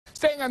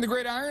Staying on the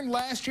gridiron,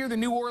 last year the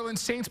New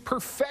Orleans Saints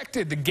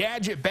perfected the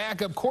gadget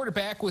backup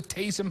quarterback with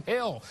Taysom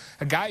Hill,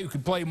 a guy who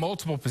could play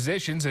multiple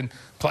positions and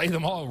play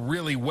them all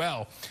really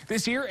well.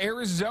 This year,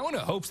 Arizona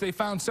hopes they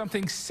found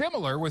something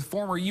similar with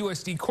former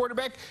USD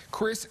quarterback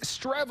Chris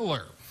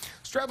Streveler.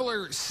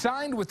 Streveler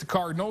signed with the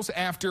Cardinals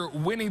after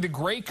winning the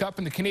Grey Cup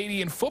in the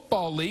Canadian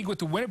Football League with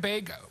the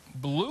Winnipeg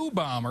Blue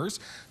Bombers.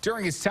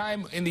 During his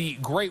time in the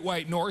Great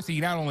White North,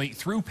 he not only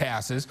threw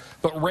passes,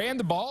 but ran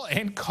the ball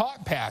and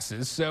caught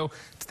passes. So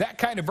it's that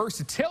kind of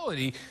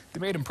versatility that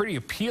made him pretty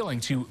appealing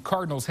to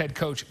Cardinals head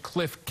coach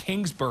Cliff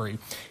Kingsbury.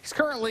 He's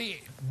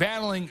currently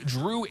battling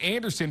Drew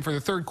Anderson for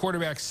the third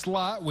quarterback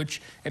slot,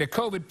 which in a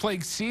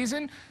COVID-plagued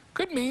season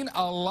could mean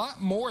a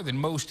lot more than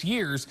most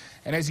years.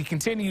 And as he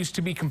continues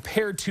to be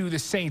compared to the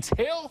Saints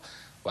Hill,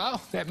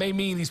 well, that may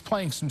mean he's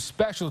playing some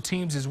special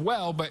teams as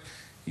well, but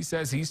he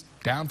says he's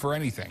down for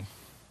anything.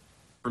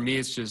 For me,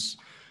 it's just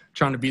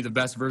trying to be the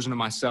best version of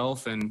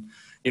myself, and,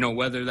 you know,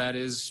 whether that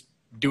is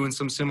doing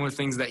some similar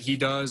things that he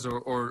does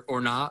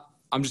or not,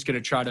 I'm just going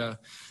to try to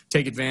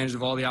take advantage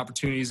of all the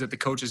opportunities that the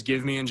coaches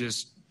give me and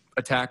just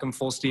attack them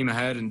full steam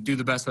ahead and do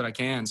the best that I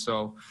can.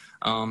 So,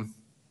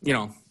 you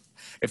know,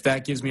 if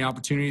that gives me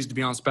opportunities to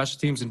be on special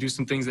teams and do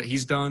some things that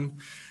he's done,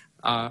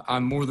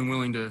 I'm more than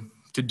willing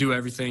to do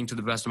everything to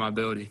the best of my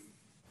ability.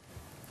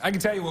 I can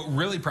tell you what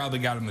really probably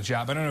got him the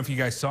job. I don't know if you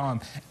guys saw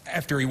him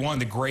after he won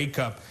the Grey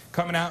Cup,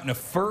 coming out in a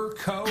fur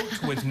coat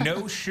with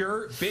no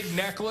shirt, big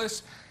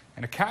necklace,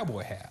 and a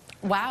cowboy hat.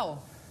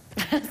 Wow.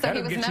 So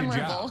That'll he was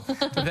memorable.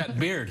 With that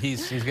beard,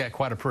 he's got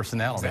quite a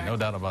personality, no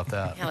doubt about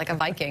that. Yeah, like a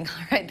Viking.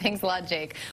 All right, thanks a lot, Jake.